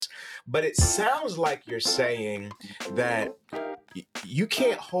But it sounds like you're saying that you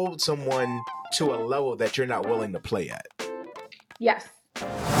can't hold someone to a level that you're not willing to play at. Yes.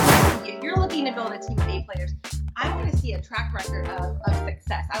 If you're looking to build a team of A players, I want to see a track record of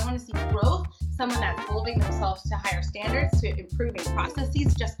success. I want to see growth, someone that's holding themselves to higher standards, to improving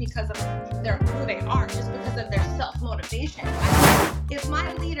processes just because of who they are, just because of their self-motivation. If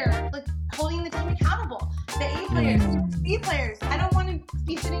my leader, like holding the team accountable, the A players, B players, I don't want to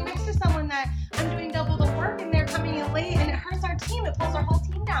be sitting next to someone that I'm doing double the work and they're coming in late and it hurts our team. It pulls our whole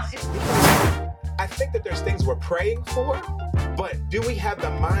team down. I think that there's things we're praying for, but do we have the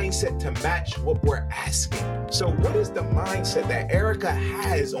mindset to match what we're asking? So what is the mindset that Erika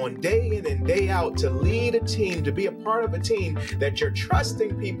has on day in and day out to lead a team, to be a part of a team that you're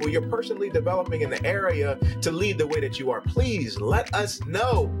trusting people, you're personally developing in the area to lead the way that you are? Please let us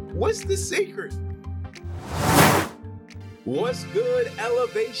know. What's the secret? What's good,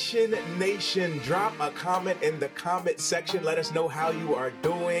 Elevation Nation? Drop a comment in the comment section. Let us know how you are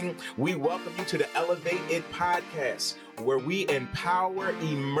doing. We welcome you to the Elevate It podcast, where we empower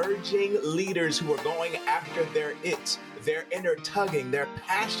emerging leaders who are going after their it, their inner tugging, their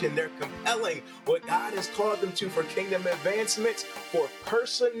passion, their compelling, what God has called them to for kingdom advancement, for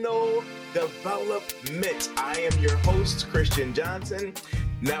personal development. I am your host, Christian Johnson.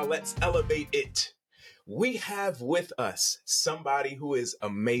 Now let's elevate it. We have with us somebody who is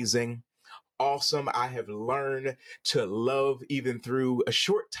amazing, awesome. I have learned to love even through a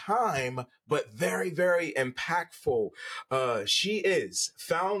short time, but very, very impactful. She is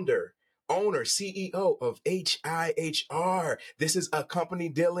founder, owner, CEO of HIHR. This is a company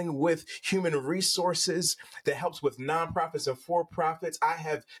dealing with human resources that helps with nonprofits and for-profits. I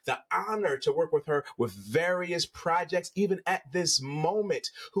have the honor to work with her with various projects, even at this moment,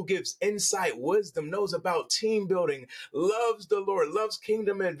 who gives insight, wisdom, knows about team building, loves the Lord, loves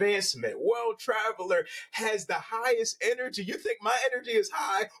kingdom advancement, world traveler, has the highest energy. You think my energy is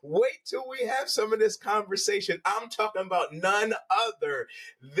high? Wait till we have some of this conversation. I'm talking about none other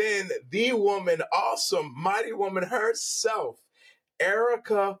than the woman, awesome, mighty woman herself,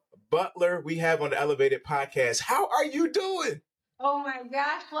 Erika Butler, we have on the Elevated podcast. How are you doing? Oh my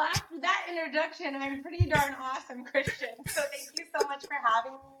gosh, well, after that introduction, I'm pretty darn awesome, Christian. So thank you so much for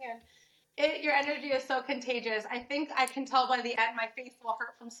having me. And your energy is so contagious. I think I can tell by the end my face will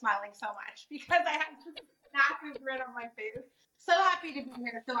hurt from smiling so much because I have this massive grin on my face. So happy to be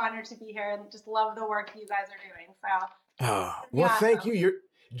here. So honored to be here and just love the work you guys are doing. So, well, awesome. Thank you. You're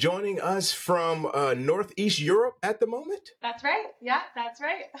joining us from Northeast Europe at the moment? That's right. Yeah, that's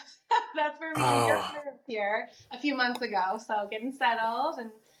right. That's where we just moved here a few months ago. So getting settled and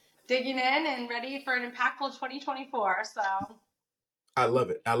digging in and ready for an impactful 2024. So I love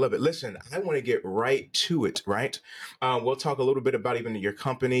it. I love it. Listen, I want to get right to it, right? We'll talk a little bit about even your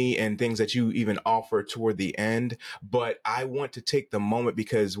company and things that you even offer toward the end. But I want to take the moment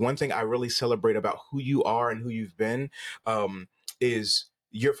because one thing I really celebrate about who you are and who you've been is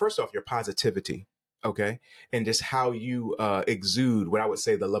first off, your positivity. Okay. And just how you exude what I would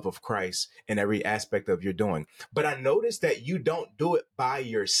say the love of Christ in every aspect of your doing. But I noticed that you don't do it by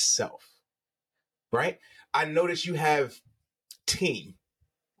yourself, right? I noticed you have team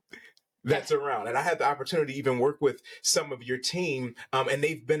that's around. And I had the opportunity to even work with some of your team, and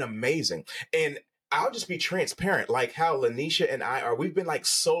they've been amazing. And I'll just be transparent, like how Lanisha and I are. We've been like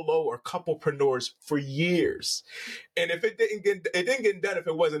solo or couplepreneurs for years. And if it didn't get done if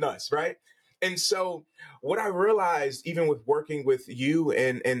it wasn't us, right? And so what I realized, even with working with you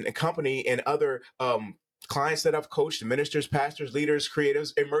and a company and other clients that I've coached, ministers, pastors, leaders,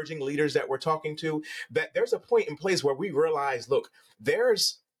 creatives, emerging leaders that we're talking to, that there's a point in place where we realize, look,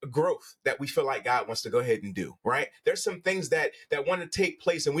 there's growth that we feel like God wants to go ahead and do, right? There's some things that want to take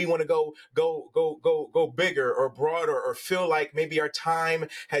place and we want to go bigger or broader or feel like maybe our time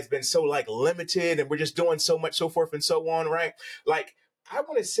has been so like limited and we're just doing so much, so forth and so on, right? Like, I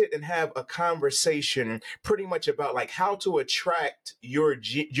want to sit and have a conversation pretty much about like how to attract your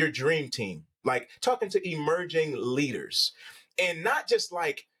dream team, like talking to emerging leaders and not just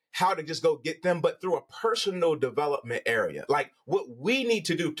like how to just go get them, but through a personal development area, like what we need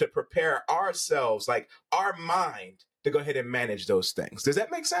to do to prepare ourselves, like our mind to go ahead and manage those things. Does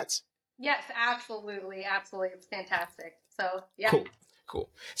that make sense? Yes, absolutely. Absolutely. It's fantastic. So, yeah. Cool.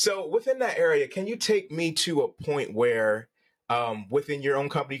 So within that area, can you take me to a point where within your own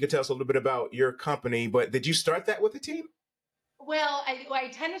company, you can tell us a little bit about your company, but did you start that with a team? Well, I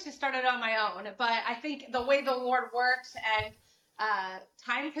tended to start it on my own, but I think the way the Lord works and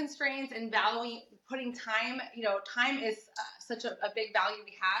time constraints and putting time, time is such a big value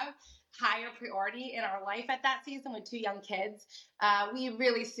we have. higher priority in our life at that season with two young kids, we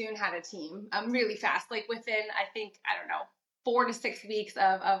really soon had a team, really fast, like within, I think, I don't know, 4 to 6 weeks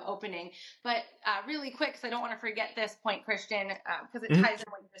of opening. But really quick, because I don't want to forget this point, Christian, because it ties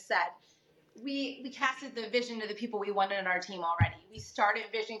in what you just said. We casted the vision to the people we wanted in our team already. We started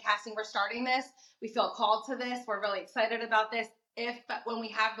vision casting. We're starting this. We feel called to this. We're really excited about this. When we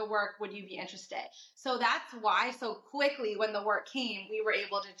have the work, would you be interested? So that's why so quickly when the work came, we were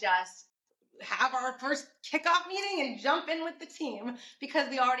able to just have our first kickoff meeting and jump in with the team because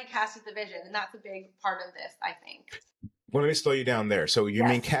we already casted the vision. And that's a big part of this, I think. Well, let me slow you down there. So you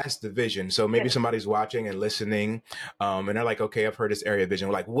mean cast the vision. So maybe somebody's watching and listening, and they're like, okay, I've heard this area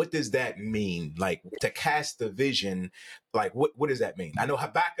vision. Like, what does that mean? Like, to cast the vision, like, what does that mean? I know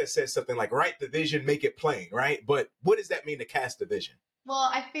Habakkuk says something like, write the vision, make it plain, right? But what does that mean to cast the vision?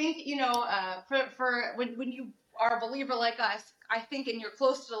 Well, I think, for when you are a believer like us, I think, and you're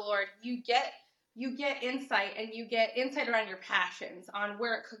close to the Lord, you get insight, and you get insight around your passions, on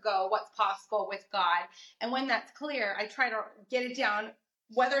where it could go, what's possible with God. And when that's clear, I try to get it down,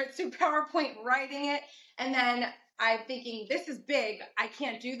 whether it's through PowerPoint, writing it, and then I'm thinking, this is big, I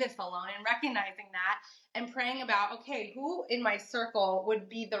can't do this alone, and recognizing that and praying about, okay, who in my circle would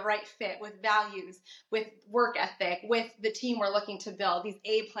be the right fit with values, with work ethic, with the team we're looking to build, these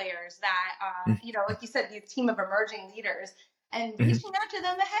A players that, like you said, these team of emerging leaders, and reaching out to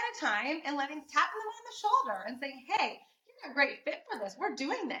them ahead of time and tapping them on the shoulder and saying, hey, you're a great fit for this. We're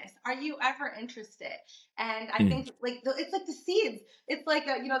doing this. Are you ever interested? And I think it's like the seeds. It's like,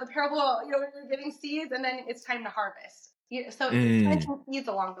 the parable, when you're getting seeds and then it's time to harvest. So it's planting seeds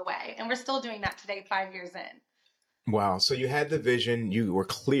along the way. And we're still doing that today, 5 years in. Wow. So you had the vision, you were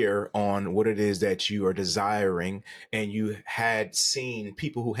clear on what it is that you are desiring, and you had seen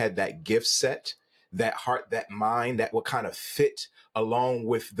people who had that gift set, that heart, that mind, that would kind of fit along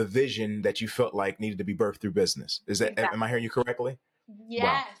with the vision that you felt like needed to be birthed through business. Is that, am I hearing you correctly?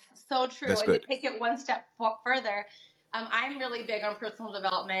 Yes, wow. So true. That's and good. To take it one step further, I'm really big on personal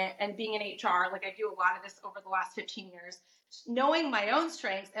development and being in HR. Like, I do a lot of this over the last 15 years, knowing my own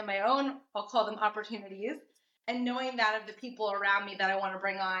strengths and my own, I'll call them opportunities, and knowing that of the people around me that I want to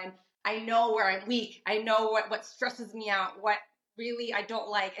bring on. I know where I'm weak. I know what stresses me out, what really I don't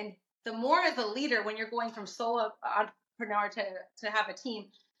like. And the more as a leader, when you're going from solo entrepreneur to have a team,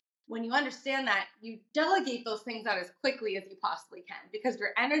 when you understand that, you delegate those things out as quickly as you possibly can, because your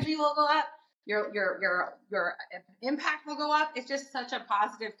energy will go up, your impact will go up. It's just such a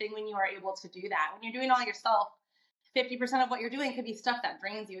positive thing when you are able to do that. When you're doing all yourself, 50% of what you're doing could be stuff that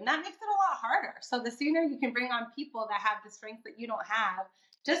drains you, and that makes it a lot harder. So the sooner you can bring on people that have the strengths that you don't have,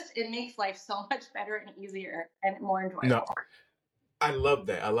 it makes life so much better and easier and more enjoyable. No. I love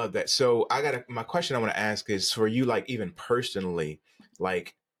that. I love that. So my question I want to ask is for you, like, even personally,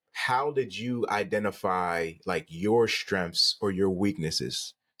 like, how did you identify like your strengths or your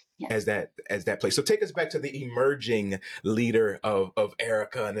weaknesses as that place? So take us back to the emerging leader of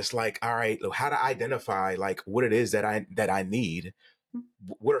Erika. And it's like, all right, how to identify like what it is that I need.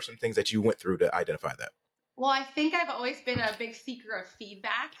 What are some things that you went through to identify that? Well, I think I've always been a big seeker of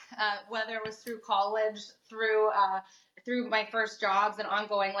feedback, whether it was through college, through my first jobs and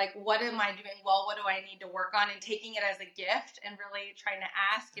ongoing, like, what am I doing well? What do I need to work on? And taking it as a gift and really trying to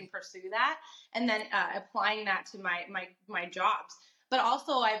ask and pursue that, and then applying that to my jobs. But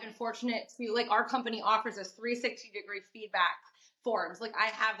also I've been fortunate to, like, our company offers us 360-degree feedback forms. Like, I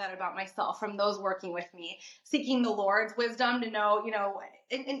have that about myself from those working with me, seeking the Lord's wisdom to know,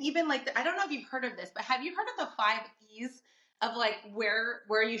 and even like, I don't know if you've heard of this, but have you heard of the 5 E's of like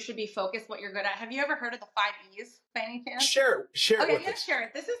where you should be focused, what you're good at? Have you ever heard of the 5 E's by any chance? Share okay, it with I'm gonna us. share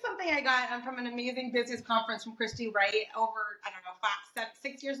it. This is something I got from an amazing business conference from Christy Wright over, I don't know,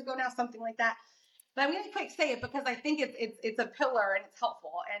 6 years ago now, something like that. But I'm going to quick say it because I think it's a pillar and it's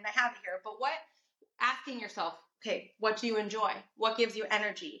helpful, and I have it here. But asking yourself, okay, what do you enjoy? What gives you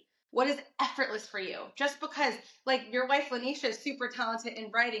energy? What is effortless for you? Just because, like, your wife, Lanisha, is super talented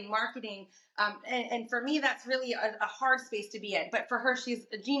in writing, marketing. And for me, that's really a hard space to be in. But for her, she's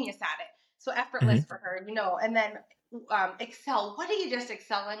a genius at it. So effortless for her, and then excel. What do you just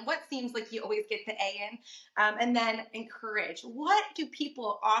excel in? What seems like you always get the A in? And then encourage. What do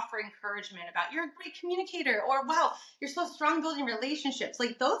people offer encouragement about? You're a great communicator, or wow, you're so strong building relationships.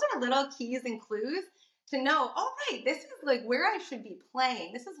 Like, those are little keys and clues to know, all right, this is like where I should be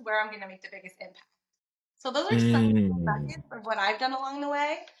playing. This is where I'm going to make the biggest impact. So those are some nuggets of what I've done along the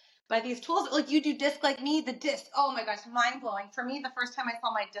way. But these tools, like you do DISC like me, the DISC, oh my gosh, mind blowing. For me, the first time I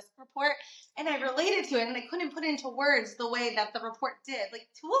saw my DISC report and I related to it and I couldn't put it into words the way that the report did. Like,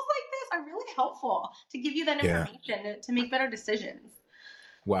 tools like this are really helpful to give you that information to make better decisions.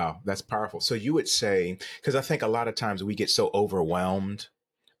 Wow, that's powerful. So you would say, because I think a lot of times we get so overwhelmed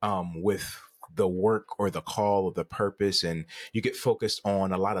with the work or the call or the purpose, and you get focused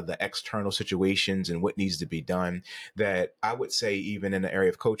on a lot of the external situations and what needs to be done, that I would say, even in the area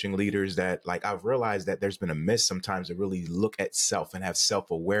of coaching leaders, that like I've realized that there's been a miss sometimes to really look at self and have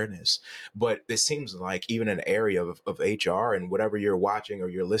self-awareness. But it seems like even in the area of HR and whatever you're watching or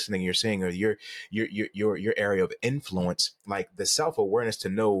you're listening, you're seeing, or your area of influence, like the self-awareness to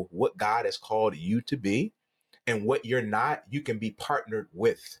know what God has called you to be and what you're not, you can be partnered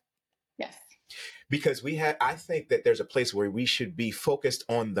with. Yes. Because I think that there's a place where we should be focused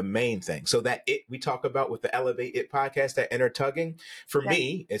on the main thing. So that we talk about with the Elevate It podcast, that inner tugging, for Yes.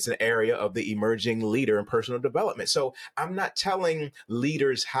 me, it's an area of the emerging leader in personal development. So I'm not telling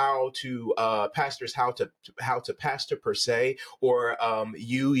leaders pastors how to pastor per se, or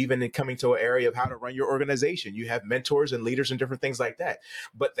you even in coming to an area of how to run your organization. You have mentors and leaders and different things like that.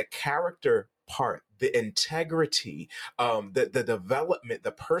 But the character part, the integrity, the development,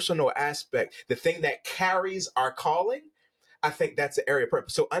 the personal aspect, the thing that carries our calling, I think that's the area of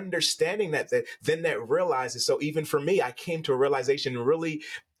purpose. So understanding then that realizes, so even for me, I came to a realization, really,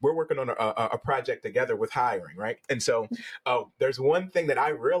 we're working on a project together with hiring, right? And so there's one thing that I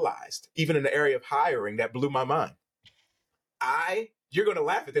realized, even in the area of hiring, that blew my mind. You're going to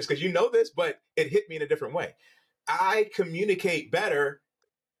laugh at this because you know this, but it hit me in a different way. I communicate better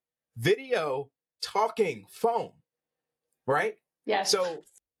video, talking, phone, right? Yes. So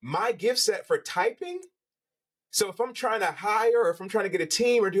my gift set for typing. So if I'm trying to hire or if I'm trying to get a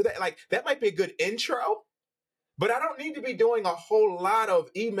team or do that, like that might be a good intro, but I don't need to be doing a whole lot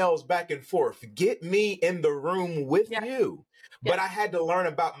of emails back and forth. Get me in the room with Yes. you. But Yes. I had to learn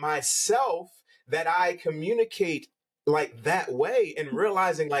about myself that I communicate like that way, and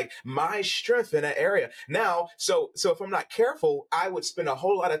realizing like my strength in that area. Now, so if I'm not careful, I would spend a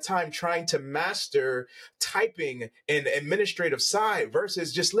whole lot of time trying to master typing and administrative side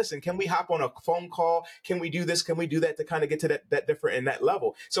versus just listen, can we hop on a phone call? Can we do this? Can we do that to kind of get to that different in that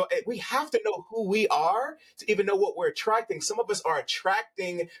level? So we have to know who we are to even know what we're attracting. Some of us are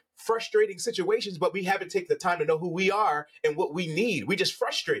attracting frustrating situations, but we haven't taken the time to know who we are and what we need. We just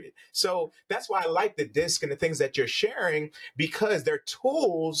frustrated. So that's why I like the disc and the things that you're sharing, because they're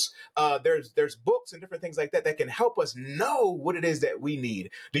tools. There's books and different things like that that can help us know what it is that we need.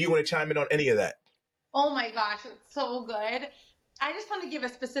 Do you want to chime in on any of that? Oh my gosh, it's so good. I just want to give a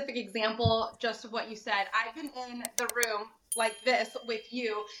specific example just of what you said. I've been in the room like this with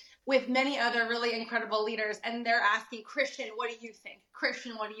you, with many other really incredible leaders, and they're asking, Christian, what do you think?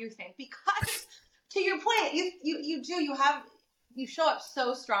 Christian, what do you think? Because to your point, you show up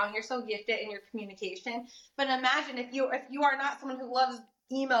so strong. You're so gifted in your communication. But imagine if you are not someone who loves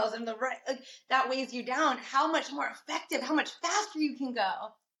emails and that weighs you down, how much more effective, how much faster you can go.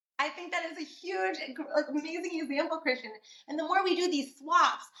 I think that is a huge, amazing example, Christian. And the more we do these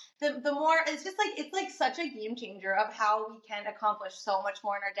swaps, the more it's like such a game changer of how we can accomplish so much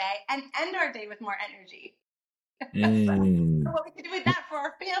more in our day and end our day with more energy. So what we can do with that for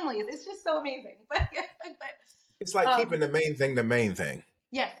our families, it's just so amazing. It's like keeping the main thing the main thing.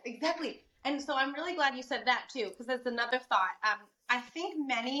 Yes, exactly. And so I'm really glad you said that too, because that's another thought. I think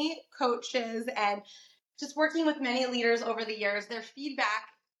many coaches and just working with many leaders over the years, their feedback,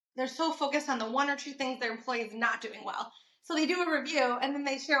 they're so focused on the one or two things their employees not doing well. So they do a review and then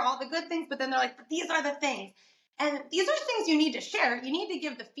they share all the good things, but then they're like, but these are the things. And these are things you need to share. You need to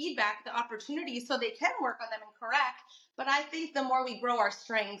give the feedback, the opportunity so they can work on them and correct. But I think the more we grow our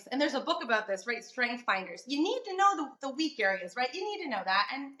strengths, and there's a book about this, right? Strength Finders. You need to know the weak areas, right? You need to know that.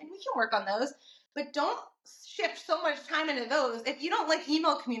 And we can work on those. But don't shift so much time into those. If you don't like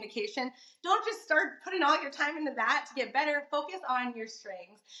email communication, don't just start putting all your time into that to get better. Focus on your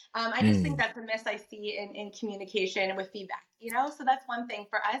strengths. I just think that's a miss I see in communication and with feedback, So that's one thing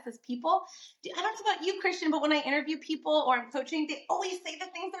for us as people. I don't know about you, Christian, but when I interview people or I'm coaching, they always say the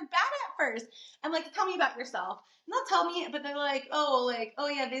things they're bad at first. I'm like, tell me about yourself. And they'll tell me, but they're like, oh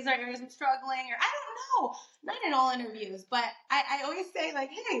yeah, these are areas I'm struggling, or I don't know. Not in all interviews, but I always say like,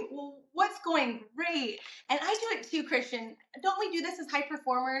 hey, well, what's going great? And I do it too, Christian. Don't we do this as high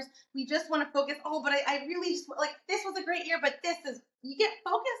performers? We just want to focus. Oh, but I really just, like, this was a great year, but you get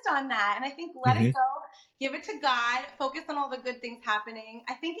focused on that. And I think let it go, give it to God, focus on all the good things happening.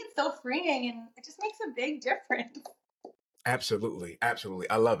 I think it's so freeing and it just makes a big difference. Absolutely. Absolutely.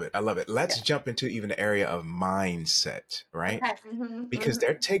 I love it. Let's jump into even the area of mindset, right? Okay. Mm-hmm, because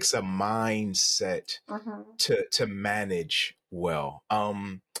there takes a mindset mm-hmm. to manage well.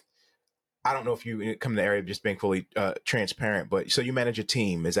 I don't know if you come to the area of just being fully transparent, but so you manage a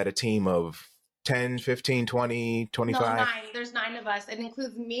team. Is that a team of 10, 15, 20, No, 25? 9. There's 9 of us. It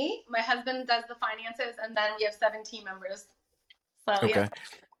includes me. My husband does the finances, and then we have 7 team members. So yeah. Okay.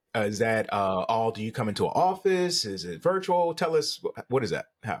 Is that all? Do you come into an office? Is it virtual? Tell us, what is that?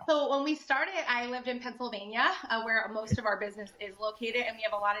 How? So when we started, I lived in Pennsylvania, where most of our business is located, and we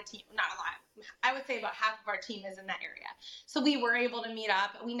have a lot of team. Not a lot. I would say about half of our team is in that area. So we were able to meet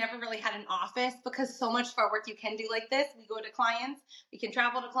up. We never really had an office because so much of our work you can do like this. We go to clients, we can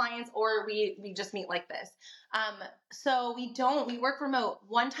travel to clients, or we just meet like this. So we don't. We work remote.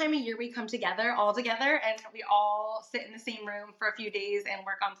 One time a year, we come together, all together, and we all sit in the same room for a few days and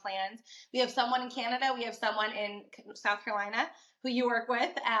work on plans. We have someone in Canada. We have someone in South Carolina who you work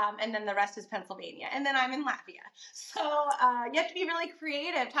with, and then the rest is Pennsylvania. And then I'm in Latvia. So you have to be really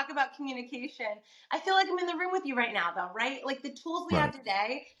creative. Talk about communication. I feel like I'm in the room with you right now, though, right? Like the tools we have Right.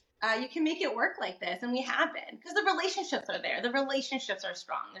 today, you can make it work like this, and we have been, because the relationships are there. The relationships are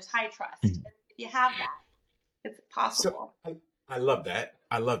strong. There's high trust. Mhm. If you have that, it's So possible. I love that.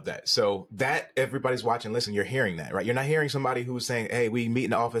 I love that. So that everybody's watching, listen, you're hearing that, right? You're not hearing somebody who's saying, hey, we meet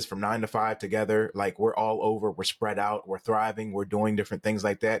in the office from 9 to 5 together. Like we're all over, we're spread out, we're thriving, we're doing different things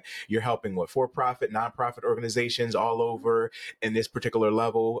like that. You're helping what for-profit, nonprofit organizations all over in this particular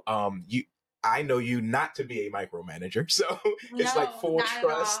level. I know you not to be a micromanager. So it's like No, full not at all.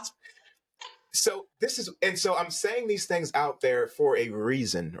 trust. So so I'm saying these things out there for a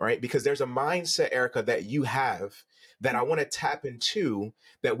reason, right? Because there's a mindset, Erica, that you have that I want to tap into,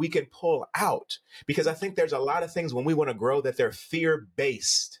 that we can pull out, because I think there's a lot of things when we want to grow that they're fear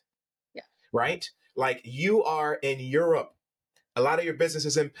based, Yeah. right? Like you are in Europe. A lot of your business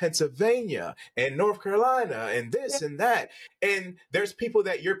is in Pennsylvania and North Carolina and Yeah. this and that. And there's people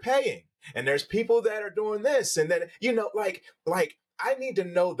that you're paying, and there's people that are doing this. And then, like I need to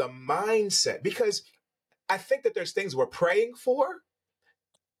know the mindset, because I think that there's things we're praying for,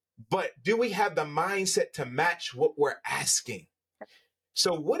 but do we have the mindset to match what we're asking?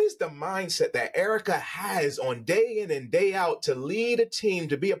 So, what is the mindset that Erica has on day in and day out to lead a team,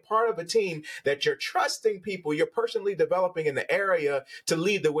 to be a part of a team that you're trusting people, you're personally developing in the area to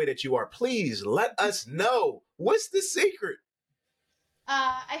lead the way that you are? Please let us know. What's the secret?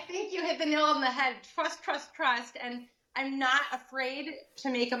 I think you hit the nail on the head. Trust, trust, trust. And I'm not afraid to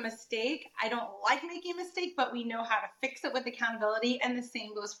make a mistake. I don't like making a mistake, but we know how to fix it with accountability. And the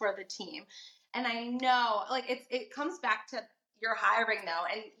same goes for the team. And I know, like, it comes back to your hiring though,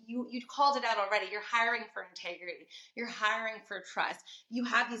 and you called it out already. You're hiring for integrity. You're hiring for trust. You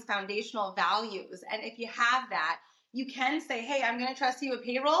have these foundational values, and if you have that, you can say, "Hey, I'm going to trust you with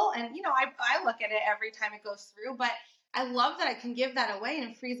payroll." And I look at it every time it goes through, but I love that I can give that away,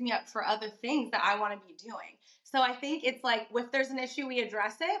 and it frees me up for other things that I want to be doing. So I think it's like, if there's an issue, we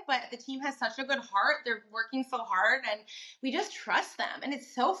address it, but the team has such a good heart. They're working so hard, and we just trust them. And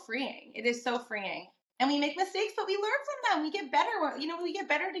it's so freeing. It is so freeing. And we make mistakes, but we learn from them. We get better. We get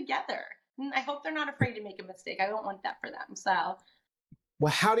better together. And I hope they're not afraid to make a mistake. I don't want that for them. So,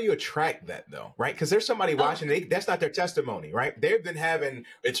 Well, how do you attract that though, right? Because there's somebody oh, watching, that's not their testimony, right? They've been having,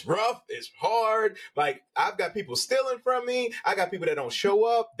 it's rough, it's hard. Like I've got people stealing from me. I got people that don't show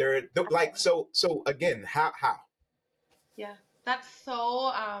up. They're like, so again, how? yeah, that's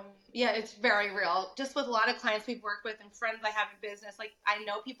so, yeah, it's very real. Just with a lot of clients we've worked with and friends I have in business, like I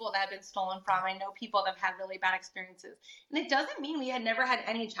know people that have been stolen from. I know people that have had really bad experiences. And it doesn't mean we had never had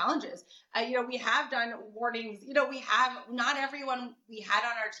any challenges. We have done warnings. Not everyone we had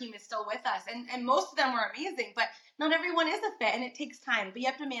on our team is still with us. And most of them were amazing, but not everyone is a fit, and it takes time, but you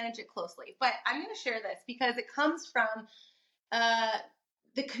have to manage it closely. But I'm going to share this because it comes from, uh,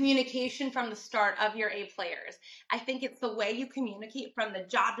 the communication from the start of your A players. I think it's the way you communicate from the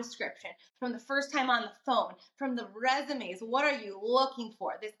job description, from the first time on the phone, from the resumes. What are you looking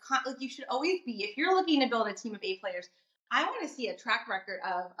for? You should always be, if you're looking to build a team of A players, I want to see a track record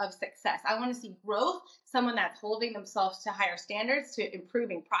of success. I want to see growth, someone that's holding themselves to higher standards, to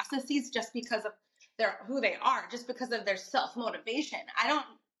improving processes just because of who they are, just because of their self-motivation.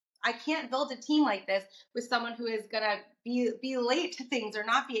 I can't build a team like this with someone who is going to be late to things or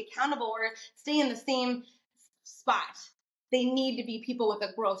not be accountable or stay in the same spot. They need to be people with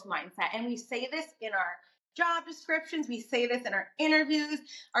a growth mindset. And we say this in our job descriptions. We say this in our interviews.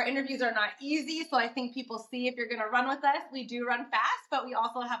 Our interviews are not easy. So I think people see, if you're going to run with us, we do run fast, but we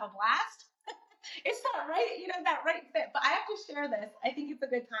also have a blast. It's not right, that right fit. But I have to share this. I think it's a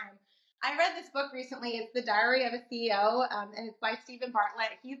good time. I read this book recently. It's The Diary of a CEO, and it's by Stephen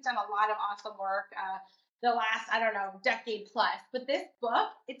Bartlett. He's done a lot of awesome work the last, I don't know, decade plus. But this book,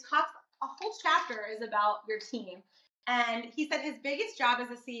 it talks, a whole chapter is about your team. And he said his biggest job as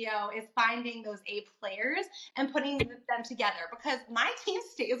a CEO is finding those A players and putting them together, because my team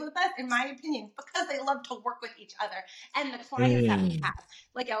stays with us, in my opinion, because they love to work with each other and the clients that we have,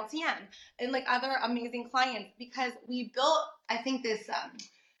 like LTM and like other amazing clients, because we built, I think, this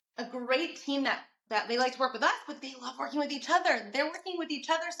a great team that they like to work with us, but they love working with each other. They're working with each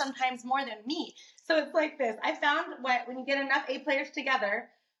other sometimes more than me. So it's like this. I found when you get enough A players together,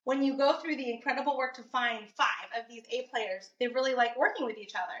 when you go through the incredible work to find 5 of these A players, they really like working with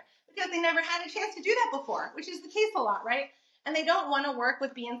each other because they never had a chance to do that before, which is the case a lot, right? And they don't want to work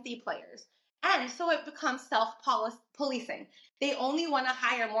with B and C players. And so it becomes self-policing. They only want to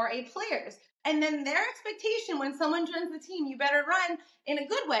hire more A players. And then their expectation when someone joins the team, you better run in a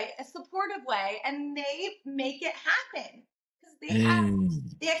good way, a supportive way, and they make it happen because they have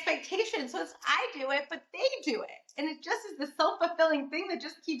the expectation. So it's I do it, but they do it. And it just is the self-fulfilling thing that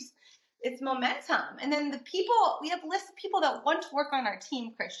just keeps its momentum. And then the people, we have lists of people that want to work on our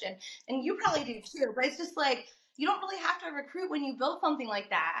team, Christian, and you probably do too, but it's just like, you don't really have to recruit when you build something like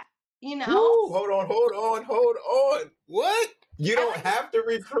that, you know? Ooh, hold on. What? You don't have to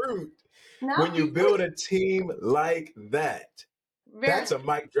recruit when you build a team like that. That's a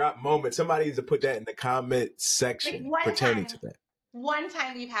mic drop moment. Somebody needs to put that in the comment section pertaining to that. One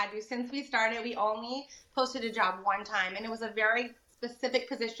time we've had to, since we started, we only posted a job one time, and it was a very specific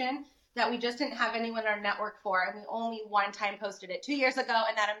position that we just didn't have anyone in our network for, and we only one time posted it 2 years ago,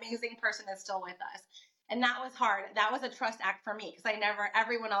 and that amazing person is still with us. And that was hard. That was a trust act for me, because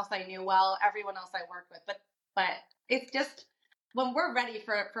everyone else I knew well, everyone else I worked with, but it's just, when we're ready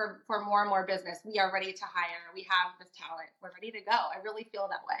for more and more business, we are ready to hire. We have this talent. We're ready to go. I really feel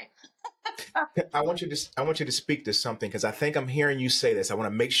that way. I want you to speak to something, because I think I'm hearing you say this. I want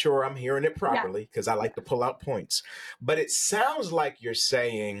to make sure I'm hearing it properly, because I like to pull out points. But it sounds like you're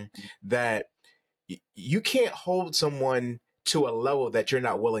saying that you can't hold someone to a level that you're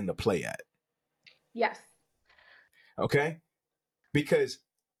not willing to play at. Yes. Okay? Because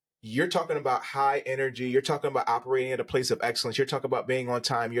you're talking about high energy. You're talking about operating at a place of excellence. You're talking about being on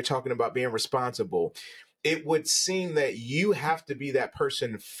time. You're talking about being responsible. It would seem that you have to be that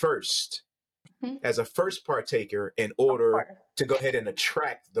person first, as a first partaker, in order to go ahead and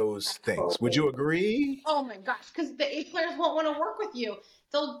attract those things. Would you agree? Oh my gosh, because the A players won't want to work with you.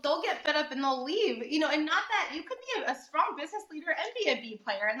 They'll get fed up and they'll leave. And not that you could be a strong business leader and be a B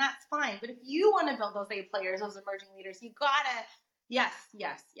player, and that's fine. But if you want to build those A players, those emerging leaders, you gotta, yes.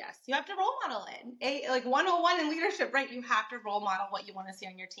 You have to role model it. Like 101 in leadership, right? You have to role model what you want to see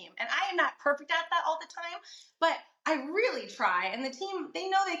on your team. And I am not perfect at that all the time, but I really try. And the team, they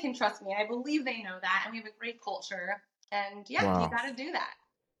know they can trust me. I believe they know that. And we have a great culture. And you got to do that.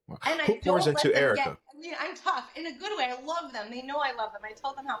 Wow. And Who pours into Erika? I'm tough in a good way. I love them. They know I love them. I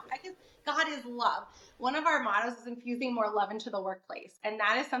told them God is love. One of our mottos is infusing more love into the workplace. And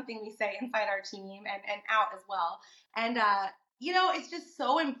that is something we say inside our team and out as well. And, it's just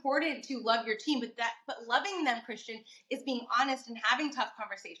so important to love your team, but loving them, Christian, is being honest and having tough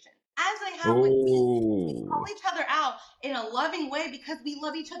conversations. As I have with me, we call each other out in a loving way because we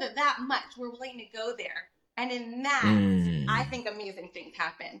love each other that much. We're willing to go there. And in that, I think amazing things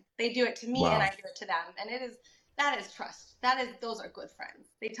happen. They do it to me and I do it to them. And that is trust. Those are good friends.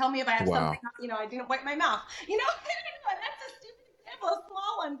 They tell me if I have something, I didn't wipe my mouth. That's a stupid example, a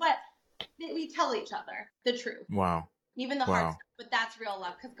small one, but we tell each other the truth. Wow. Even the hard stuff, but that's real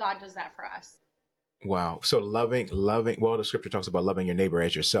love because God does that for us. Wow. So loving, well, the scripture talks about loving your neighbor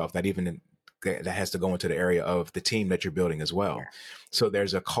as yourself. That has to go into the area of the team that you're building as well. Yeah. So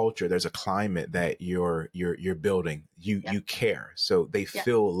there's a culture, there's a climate that you're building. You care. So they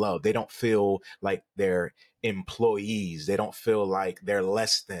feel love. They don't feel like they're employees. They don't feel like they're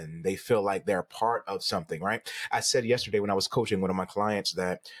less than. They feel like they're part of something, right? I said yesterday when I was coaching one of my clients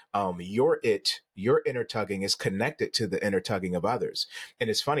that your inner tugging is connected to the inner tugging of others. And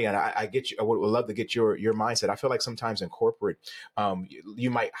it's funny, and I get you. I would love to get your mindset. I feel like sometimes in corporate,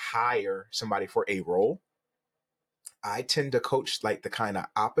 you might hire somebody for a role. I tend to coach like the kind of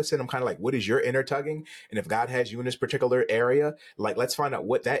opposite. I'm kind of like, what is your inner tugging? And if God has you in this particular area, like, let's find out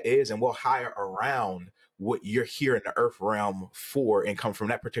what that is, and we'll hire around what you're here in the earth realm for and come from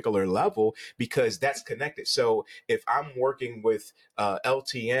that particular level, because that's connected. So if I'm working with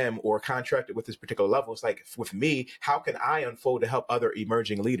LTM or contracted with this particular level, it's like with me, how can I unfold to help other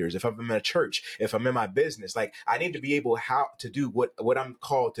emerging leaders? If I'm in a church, if I'm in my business, like I need to be able how to do what I'm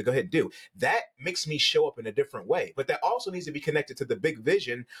called to go ahead and do. That makes me show up in a different way. But that also needs to be connected to the big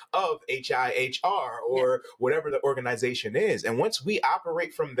vision of HIHR or whatever the organization is. And once we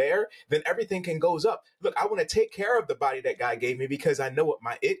operate from there, then everything can goes up. Look, look, I want to take care of the body that God gave me because I know what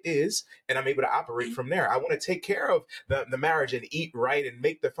my it is, and I'm able to operate from there. I want to take care of the marriage and eat right and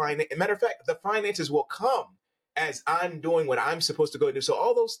make the finance. Matter of fact, the finances will come as I'm doing what I'm supposed to go do. So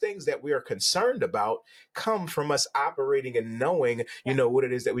all those things that we are concerned about come from us operating and knowing, what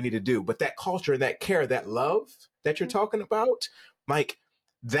it is that we need to do. But that culture, that care, that love that you're talking about, Mike,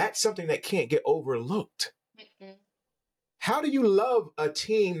 that's something that can't get overlooked. Mm-hmm. How do you love a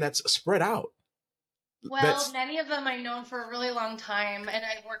team that's spread out? Well, many of them I've known for a really long time, and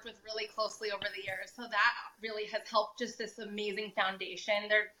I've worked with really closely over the years. So that really has helped just this amazing foundation.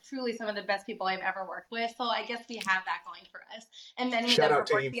 They're truly some of the best people I've ever worked with. So I guess we have that going for us. And many of them have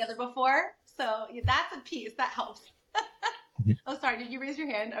worked together before. So that's a piece that helps. Oh, sorry. Did you raise your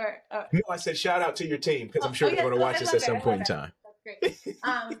hand? No, I said shout out to your team because I'm sure they're going to watch this at some point in time. That's great.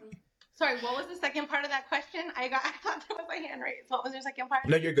 Sorry, what was the second part of that question? I thought there was a hand raised. What was your second part?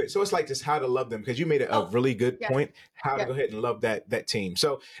 No, you're good. So it's like just how to love them because you made a really good point. How to go ahead and love that team.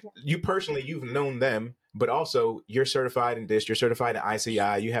 So you personally, you've known them, but also you're certified in this. You're certified in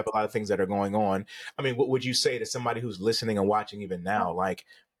ICI. You have a lot of things that are going on. I mean, what would you say to somebody who's listening and watching even now? Like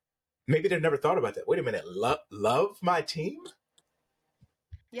maybe they've never thought about that. Wait a minute, love my team?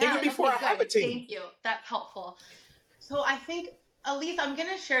 Yeah, even before I have a team. Thank you. That's helpful. So I think, Elise, I'm going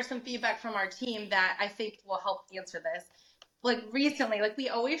to share some feedback from our team that I think will help answer this. Like recently, like we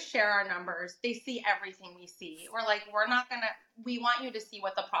always share our numbers. They see everything we see. We're like, we want you to see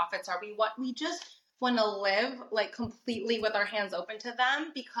what the profits are. We just want to live like completely with our hands open to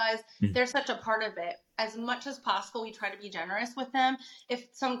them because they're such a part of it. As much as possible, we try to be generous with them. If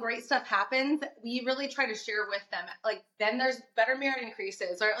some great stuff happens, we really try to share with them. Like then there's better merit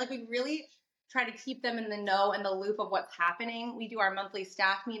increases, or like we really try to keep them in the know and the loop of what's happening. We do our monthly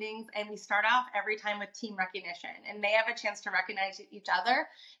staff meetings and we start off every time with team recognition, and they have a chance to recognize each other.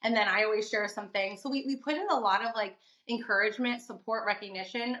 And then I always share something. So we put in a lot of like encouragement, support,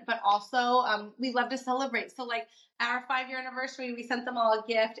 recognition, but also we love to celebrate. So like our 5-year anniversary, we sent them all a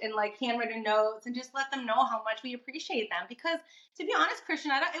gift and like handwritten notes and just let them know how much we appreciate them. Because to be honest,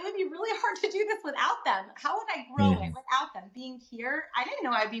 Christian, it would be really hard to do this without them. How would I grow it without them being here? I didn't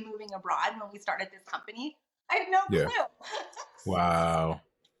know I'd be moving abroad when we started this company. I had no clue. Wow.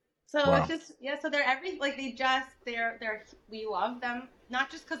 So it's just, so they're we love them,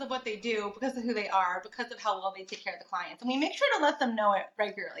 not just because of what they do, because of who they are, because of how well they take care of the clients. And we make sure to let them know it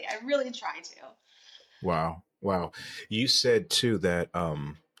regularly. I really try to. Wow. You said too that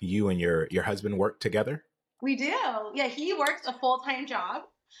you and your husband work together? We do. Yeah, he works a full-time job,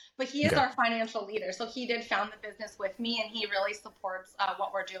 but he is our financial leader. So he did found the business with me, and he really supports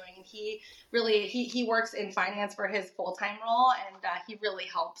what we're doing. He works in finance for his full-time role, and he really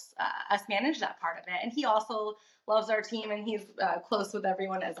helps us manage that part of it. And he also loves our team, and he's close with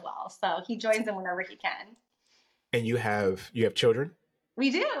everyone as well. So he joins in whenever he can. And you have children? We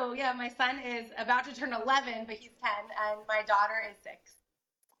do. Yeah, my son is about to turn 11, but he's 10, and my daughter is 6.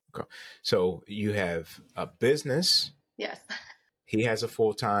 Okay. So you have a business. Yes. He has a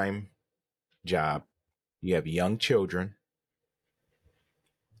full-time job. You have young children.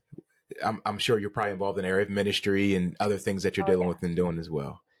 I'm sure you're probably involved in the area of ministry and other things that you're dealing with and doing as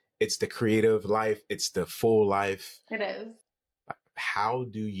well. It's the creative life. It's the full life. It is. How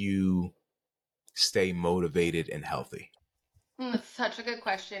do you stay motivated and healthy? That's such a good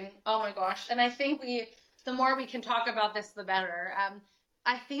question. Oh my gosh. And I think the more we can talk about this, the better.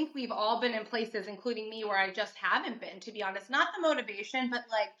 I think we've all been in places, including me, where I just haven't been, to be honest. Not the motivation, but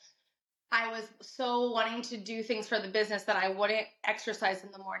like I was so wanting to do things for the business that I wouldn't exercise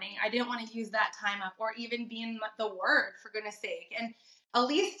in the morning. I didn't want to use that time up or even be in the Word, for goodness sake. And at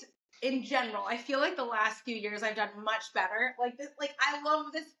least in general, I feel like the last few years I've done much better. Like this, like I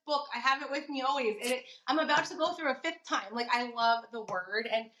love this book. I have it with me always. And I'm about to go through a 5th time. Like I love the Word.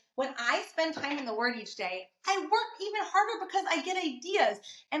 And when I spend time in the Word each day, I work even harder because I get ideas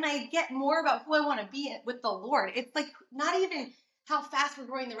and I get more about who I want to be with the Lord. It's like not even how fast we're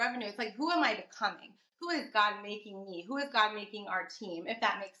growing the revenue. It's like, who am I becoming? Who is God making me? Who is God making our team, if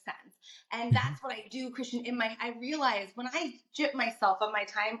that makes sense? And that's what I do, Christian. I realize when I jip myself on my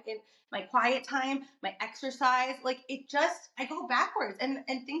time, in my quiet time, my exercise, like I go backwards and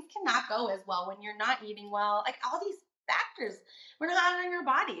things cannot go as well when you're not eating well. Like all these factors, we're not honoring our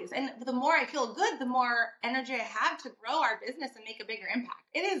bodies. And the more I feel good, the more energy I have to grow our business and make a bigger impact.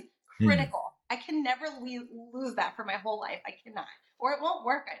 It is critical. I can never lose that for my whole life. I cannot, or it won't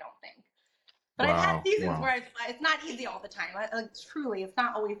work, I don't think. But I've had seasons where it's not easy all the time. Truly, it's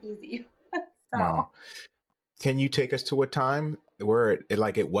not always easy. Wow. Can you take us to a time where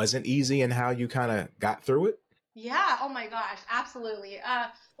it wasn't easy and how you kind of got through it? Yeah. Oh my gosh. Absolutely.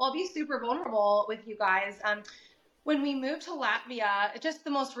 Well, I'll be super vulnerable with you guys. When we moved to Latvia, just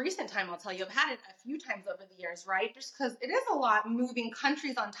the most recent time, I'll tell you, I've had it a few times over the years, right? Just because it is a lot moving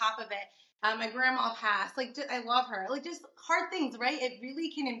countries on top of it. My grandma passed. Like, I love her. Like, just hard things, right? It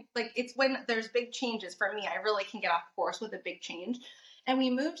really can, like, it's when there's big changes for me. I really can get off course with a big change. And we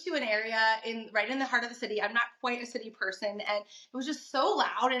moved to an area right in the heart of the city. I'm not quite a city person, and it was just so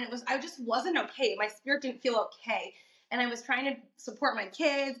loud, and I just wasn't okay. My spirit didn't feel okay, and I was trying to support my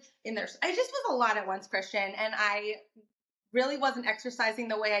kids in their. I just was a lot at once, Christian, and I really wasn't exercising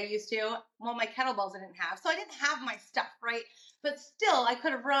the way I used to. Well, my kettlebells I didn't have, so I didn't have my stuff, right? But still, I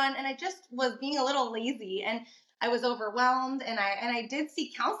could have run, and I just was being a little lazy, and I was overwhelmed, and I did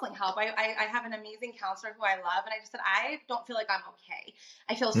seek counseling help. I have an amazing counselor who I love, and I just said I don't feel like I'm okay.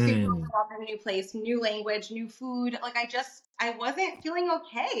 I feel super Mm, overwhelmed in a new place, new language, new food. Like I wasn't feeling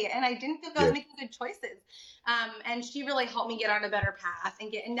okay, and I didn't feel like I was yeah. making good choices. And she really helped me get on a better path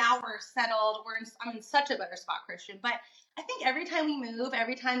and now we're settled. I'm in such a better spot, Christian. But I think every time we move,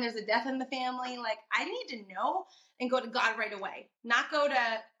 every time there's a death in the family, like I need to know and go to God right away, not go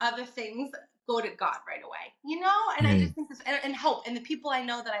to other things, go to God right away, And I just Mm. think this, and help. And the people I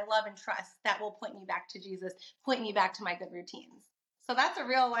know that I love and trust that will point me back to Jesus, point me back to my good routines. So that's a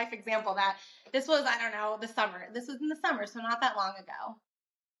real life example that this was, I don't know, the summer. This was in the summer, so not that long ago.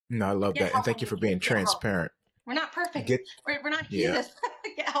 No, I love Get that. And help when thank you you for need it. being Get help. transparent. We're not perfect. Get, We're not yeah. Jesus.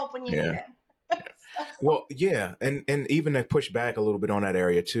 Get help when you need Yeah. it. So, Well, yeah, and even to push back a little bit on that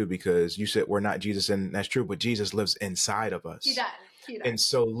area too, because you said we're not Jesus, and that's true, but Jesus lives inside of he us. does. He does. And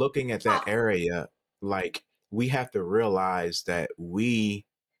so looking at that Oh, area, like we have to realize that we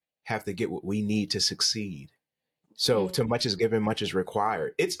have to get what we need to succeed. So mm, to much is given, much is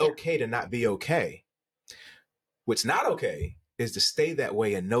required. It's yeah. okay to not be okay. What's not okay is to stay that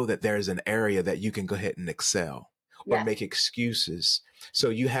way and know that there's an area that you can go ahead and excel or Yes. make excuses. So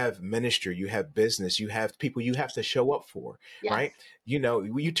you have ministry, you have business, you have people you have to show up for, Yes. right?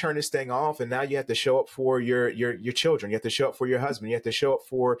 You turn this thing off and now you have to show up for your children, you have to show up for your husband, you have to show up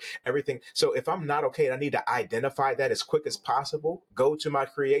for everything. So if I'm not okay, I need to identify that as quick as possible, go to my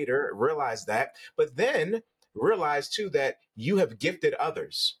creator, realize that, but then realize too that you have gifted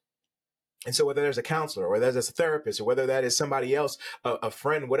others. And so whether there's a counselor or whether there's a therapist or whether that is somebody else, a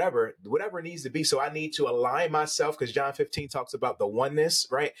friend, whatever it needs to be. So I need to align myself because John 15 talks about the oneness,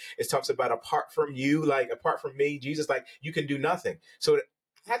 right? It talks about apart from you, like apart from me, Jesus, like you can do nothing. So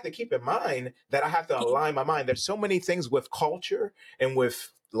I have to keep in mind that I have to align my mind. There's so many things with culture and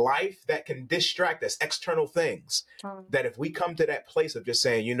with life that can distract us, external things, Mm, that if we come to that place of just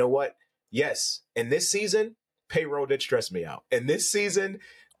saying, you know what? Yes, in this season, payroll did stress me out. In this season,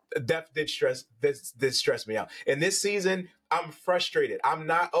 depth did stress me out. And this season, I'm frustrated. I'm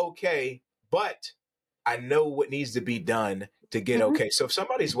not okay, but I know what needs to be done to get mhm, okay. So if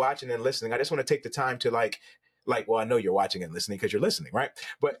somebody's watching and listening, I just want to take the time to well, I know you're watching and listening because you're listening, right?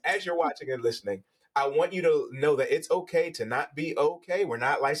 But as you're watching and listening, I want you to know that it's okay to not be okay. We're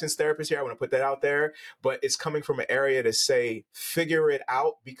not licensed therapists here. I want to put that out there, but it's coming from an area to say, figure it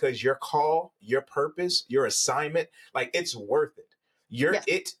out because your call, your purpose, your assignment, like it's worth it. Your yes.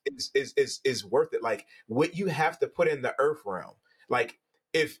 it is worth it. Like what you have to put in the earth realm. Like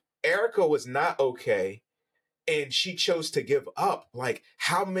if Erica was not okay and she chose to give up, like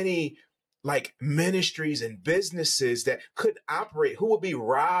how many like ministries and businesses that could operate, who would be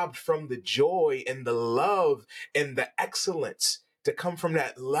robbed from the joy and the love and the excellence to come from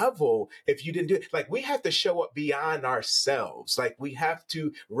that level if you didn't do it. Like we have to show up beyond ourselves. Like we have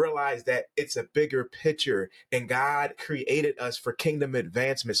to realize that it's a bigger picture and God created us for kingdom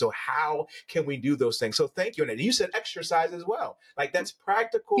advancement. So how can we do those things? So thank you. And you said exercise as well. Like that's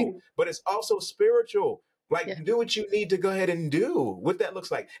practical, but it's also spiritual. Yeah. Like do what you need to go ahead and do. What that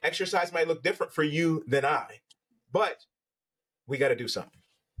looks like. Exercise might look different for you than I, but we got to do something.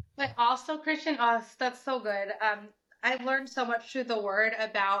 But also, Christian, that's so good. I've learned so much through the word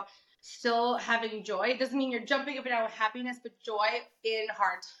about still having joy. It doesn't mean you're jumping up and down with happiness, but joy in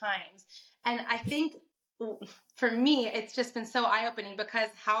hard times. And I think for me, it's just been so eye opening because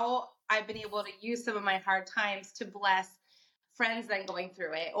how I've been able to use some of my hard times to bless friends then going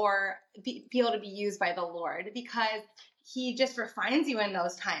through it or be able to be used by the Lord because he just refines you in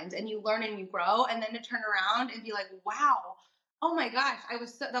those times and you learn and you grow and then to turn around and be like, wow, oh my gosh,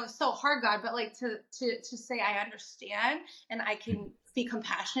 that was so hard, God, but like to say I understand and I can be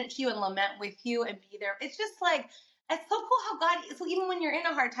compassionate to you and lament with you and be there. It's just like it's so cool how God. So even when you're in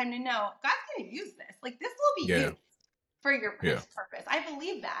a hard time, to know God's going to use this. Like this will be Yeah. used for Yeah. His purpose. I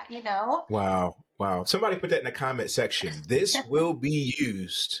believe that. Wow. Wow. Somebody put that in the comment section. This will be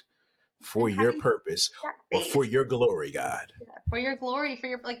used for and your having purpose that or for faith. your glory, God. Yeah, for your glory, for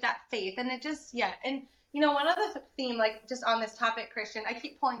your like that faith. And it just, yeah. And one other theme, like just on this topic, Christian, I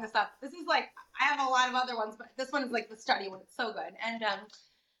keep pulling this up. This is like, I have a lot of other ones, but this one is like the study one. It's so good. And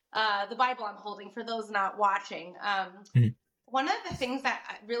the Bible I'm holding for those not watching. Mhm. One of the things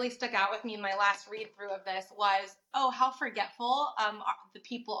that really stuck out with me in my last read through of this was, oh, how forgetful the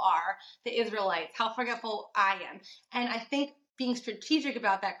people are, the Israelites, how forgetful I am. And I think being strategic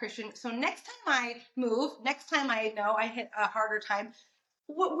about that, Christian. So next time I move, next time I know I hit a harder time,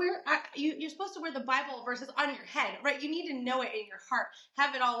 you're supposed to wear the Bible verses on your head, right? You need to know it in your heart,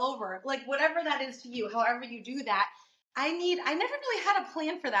 have it all over, like whatever that is to you, however you do that. I never really had a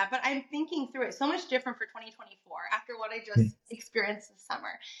plan for that, but I'm thinking through it so much different for 2024 after what I just experienced this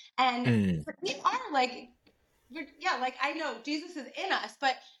summer. And Mm. we are like, like I know Jesus is in us,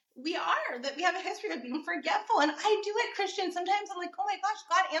 but we have a history of being forgetful. And I do it, Christian. Sometimes I'm like, oh my gosh,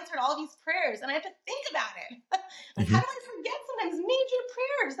 God answered all these prayers. And I have to think about it. Like, how Mhm. do I forget sometimes major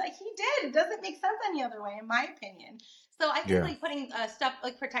prayers that he did? It doesn't make sense any other way, in my opinion. So I think Yeah. like putting stuff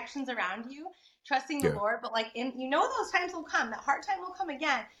like protections around you, trusting the Yeah. Lord, but like those times will come. That hard time will come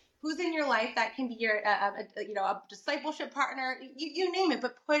again. Who's in your life that can be your a discipleship partner, you name it,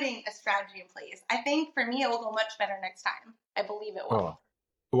 but putting a strategy in place. I think for me it will go much better next time. I believe it will. Oh,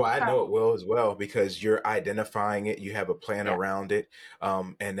 well, I Sorry. know it will as well because you're identifying it. You have a plan Yeah. around it,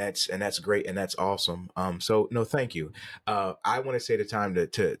 and that's great and that's awesome. So no, thank you. I want to say the time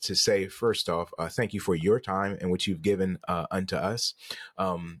to say first off, thank you for your time and what you've given unto us.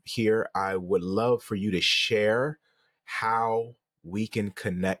 Here, I would love for you to share how we can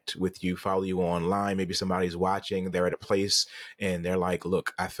connect with you, follow you online. Maybe somebody's watching, they're at a place and they're like,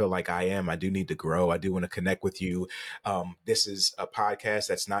 look, I feel like I do need to grow. I do want to connect with you. This is a podcast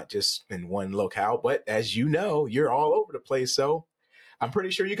that's not just in one locale, but as you know, you're all over the place. So I'm pretty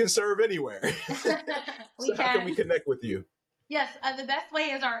sure you can serve anywhere. We So how can can. we connect with you? Yes, the best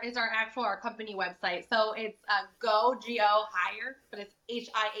way is our company website. So it's go hire, but it's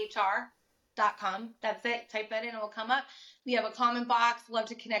HIHR.com. That's it. Type that in, it will come up. We have a comment box. Love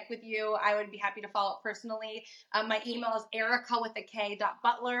to connect with you. I would be happy to follow up personally. My email is Erika with a K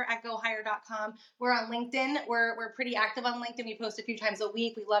 .butler@gohire.com. We're on LinkedIn. We're pretty active on LinkedIn. We post a few times a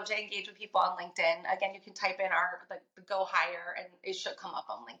week. We love to engage with people on LinkedIn. Again, you can type in the Go Hire and it should come up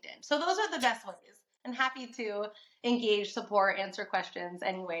on LinkedIn. So those are the best ways. And happy to engage, support, answer questions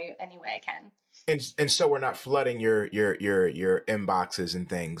any way I can. And so we're not flooding your inboxes and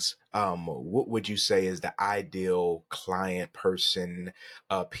things. What would you say is the ideal client person,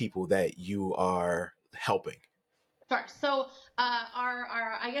 people that you are helping? Sure. So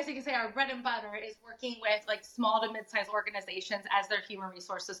our I guess you could say our bread and butter is working with like small to mid-sized organizations as their human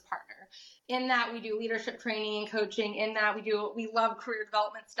resources partner. In that we do leadership training and coaching. In that we love career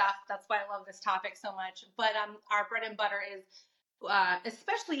development stuff. That's why I love this topic so much. But our bread and butter is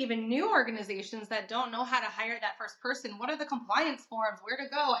especially even new organizations that don't know how to hire that first person. What are the compliance forms? Where to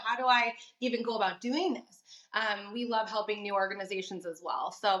go? How do I even go about doing this? We love helping new organizations as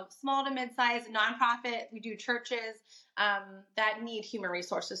well. So small to mid-sized, nonprofit, we do churches that need human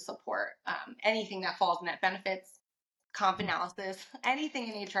resources support. Anything that falls in that, benefits, comp analysis, anything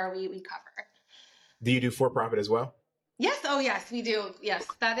in HR we cover. Do you do for profit as well? Yes. Oh, yes, we do. Yes,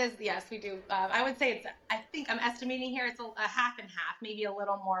 that is. Yes, we do. I would say I think I'm estimating here it's a half and half, maybe a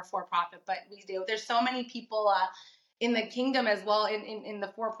little more for profit, but we do. There's so many people in the kingdom as well in the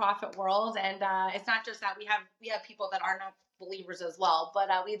for profit world, and it's not just that we have people that are not believers as well, but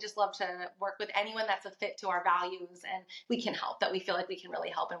we just love to work with anyone that's a fit to our values, and we can help. That we feel like we can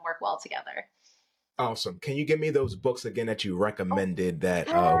really help and work well together. Awesome. Can you give me those books again that you recommended that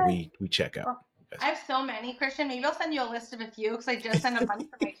Oh, we check out? I Yes. have so many, Christian. Maybe I'll send you a list of a few because I just sent a bunch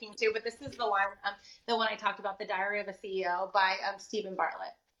for my team too. But this is the one I talked about, The Diary of a CEO by Stephen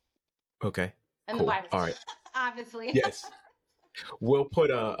Bartlett, Okay. and the Cool. Bible, All right. obviously. Yes. We'll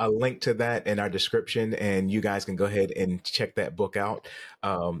put a link to that in our description, and you guys can go ahead and check that book out.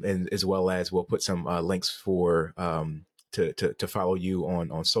 And as well as we'll put some links for to follow you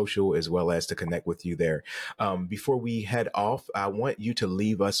on social as well as to connect with you there. Before we head off, I want you to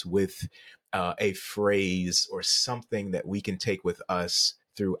leave us with a phrase or something that we can take with us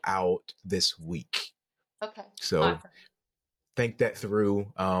throughout this week. Okay, So awesome. think that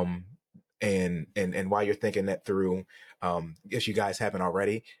through. And while you're thinking that through, if you guys haven't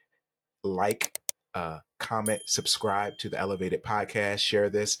already, like, comment, subscribe to the Elevated Podcast, share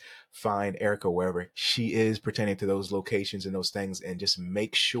this, find Erika wherever she is pertaining to those locations and those things, and just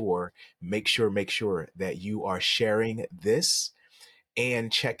make sure that you are sharing this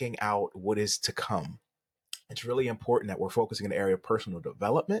and checking out what is to come. it's really important that we're focusing in the area of personal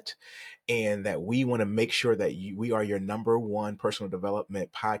development, and that we want to make sure that we are your number one personal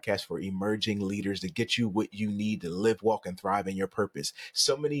development podcast for emerging leaders to get you what you need to live, walk, and thrive in your purpose.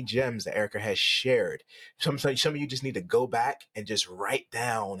 So many gems that Erika has shared. Some of you just need to go back and just write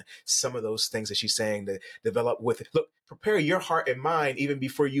down some of those things that she's saying to develop with. Look, prepare your heart and mind even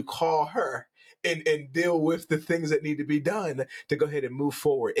before you call her and deal with the things that need to be done to go ahead and move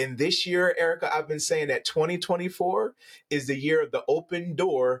forward. And this year, Erika, I've been saying that 2024 is the year of the open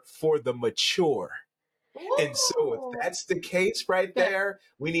door for the mature. And so if Ooh. that's the case right Good. there,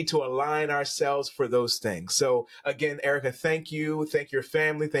 we need to align ourselves for those things. So again, Erika, thank you. Thank your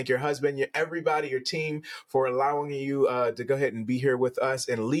family. Thank your husband, everybody, your team for allowing you to go ahead and be here with us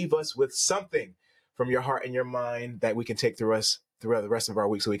and leave us with something from your heart and your mind that we can take throughout the rest of our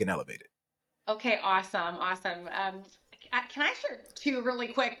week so we can elevate it. Okay, awesome. Can I share two really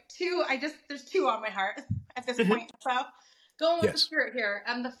quick? There's two on my heart at this point. So going with the Yes. spirit here.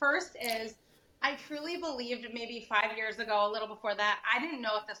 The first is I truly believed maybe 5 years ago, a little before that, I didn't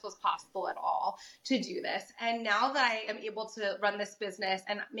know if this was possible at all to do this. And now that I am able to run this business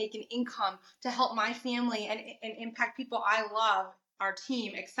and make an income to help my family and impact people I love, our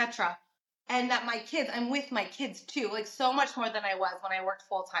team, etc., and that I'm with my kids too, like so much more than I was when I worked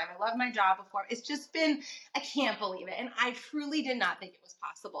full time. I loved my job before. It's just been, I can't believe it. And I truly did not think it was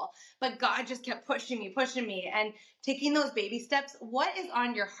possible, but God just kept pushing me and taking those baby steps. What is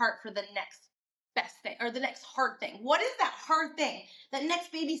on your heart for the next best thing or the next hard thing? What is that hard thing? That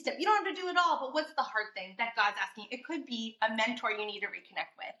next baby step? You don't have to do it all, but what's the hard thing that God's asking? It could be a mentor you need to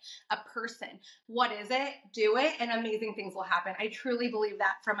reconnect with, a person. What is it? Do it, and amazing things will happen. I truly believe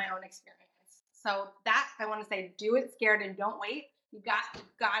that from my own experience. So that I want to say, do it scared and don't wait. You got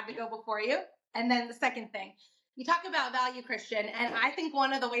God to go before you. And then the second thing, you talk about value, Christian, and I think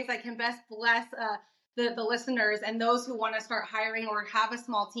one of the ways I can best bless the listeners and those who want to start hiring or have a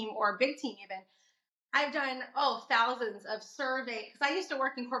small team or a big team even. I've done, thousands of surveys, because I used to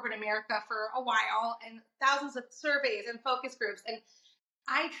work in corporate America for a while, and thousands of surveys and focus groups. And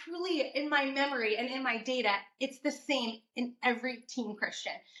I truly, in my memory and in my data, it's the same in every team,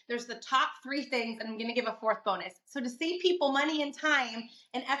 Christian. There's the top three things, and I'm going to give a fourth bonus. So to save people money and time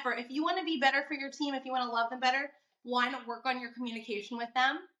and effort, if you want to be better for your team, if you want to love them better, one, work on your communication with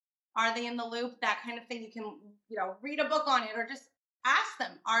them. Are they in the loop? That kind of thing. You can, read a book on it or just ask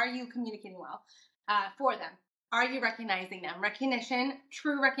them, are you communicating well for them? Are you recognizing them? Recognition,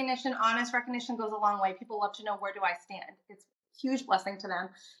 true recognition, honest recognition goes a long way. People love to know, where do I stand? It's huge blessing to them.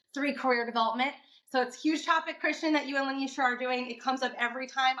 3, career development. So it's a huge topic, Christian, that you and Lanisha are doing. It comes up every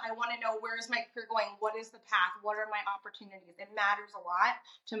time. I want to know, where is my career going? What is the path? What are my opportunities? It matters a lot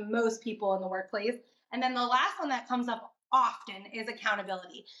to most people in the workplace. And then the last one that comes up often is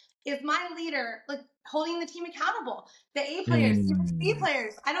accountability. Is my leader holding the team accountable? The A players, the B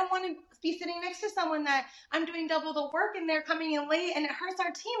players. I don't want to be sitting next to someone that I'm doing double the work and they're coming in late and it hurts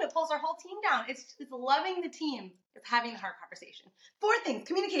our team. It pulls our whole team down. It's loving the team. It's having the hard conversation. 4 things: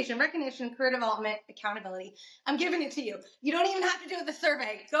 communication, recognition, career development, accountability. I'm giving it to you. You don't even have to do the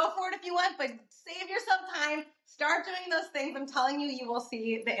survey. Go for it if you want, but save yourself time. Start doing those things. I'm telling you, you will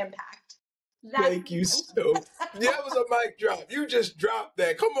see the impact. Thank you so. That was a mic drop. You just dropped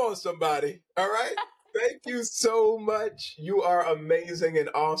that. Come on, somebody. All right. Thank you so much. You are amazing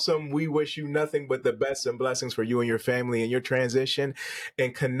and awesome. We wish you nothing but the best and blessings for you and your family and your transition.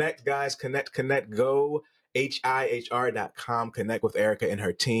 And connect, guys. Connect. Go hihr.com. Connect with Erika and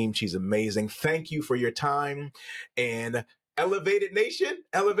her team. She's amazing. Thank you for your time. And Elevation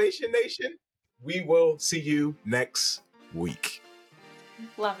Nation, we will see you next week.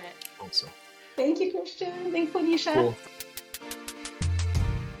 Love it. Also. Thank you, Christian. Thanks, Lanisha. Cool.